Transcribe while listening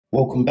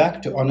Welcome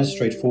back to Honest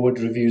Straightforward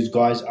Reviews,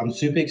 guys. I'm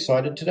super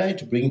excited today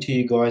to bring to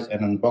you guys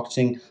an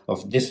unboxing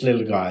of this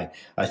little guy.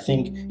 I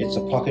think it's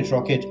a pocket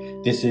rocket.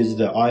 This is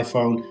the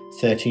iPhone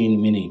 13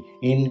 mini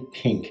in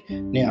pink.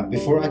 Now,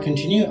 before I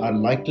continue, I'd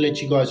like to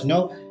let you guys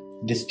know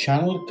this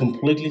channel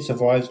completely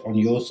survives on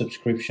your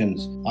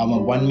subscriptions. I'm a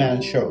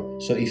one-man show,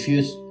 so if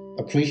you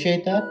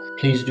appreciate that,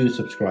 please do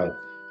subscribe.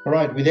 All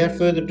right, without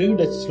further ado,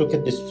 let's look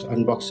at this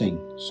unboxing.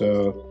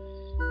 So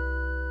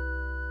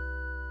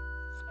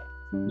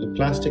the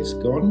plastic's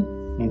gone,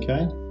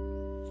 okay.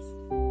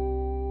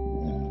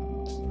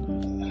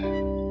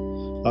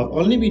 I've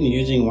only been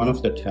using one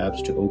of the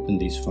tabs to open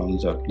these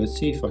phones up. Let's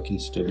see if I can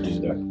still do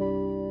that.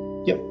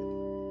 Yep,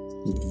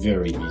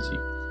 very easy.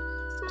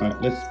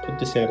 Alright, let's put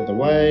this out of the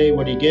way.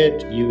 What do you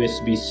get?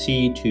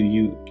 USB-C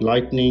to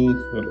Lightning,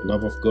 for the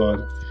love of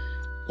God.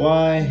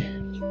 Why?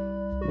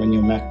 When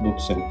your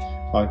MacBooks and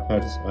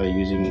iPads are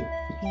using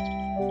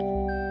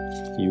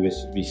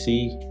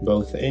USB-C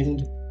both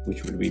end,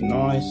 which would be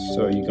nice.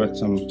 So you got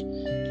some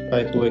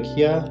paperwork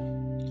here.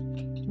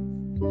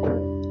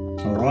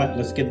 All right,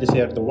 let's get this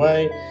out of the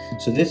way.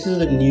 So this is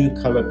the new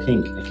color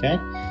pink, okay?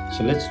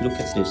 So let's look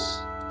at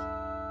this.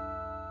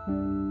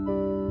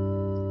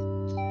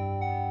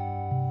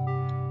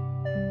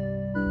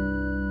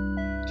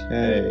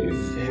 Okay,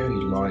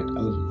 very light.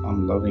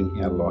 I'm loving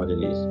how light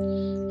it is.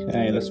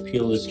 Okay, let's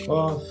peel this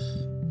off.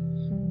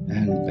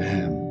 And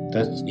bam,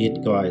 that's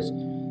it, guys.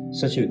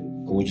 Such a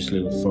gorgeous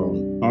little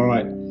phone. All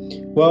right.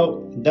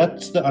 Well,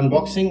 that's the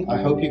unboxing.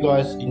 I hope you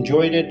guys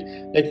enjoyed it.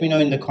 Let me know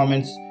in the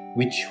comments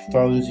which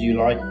phones you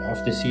like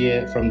of this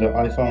year from the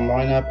iPhone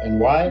lineup and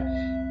why.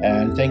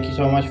 And thank you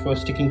so much for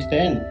sticking to the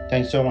end.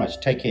 Thanks so much.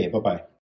 Take care. Bye-bye.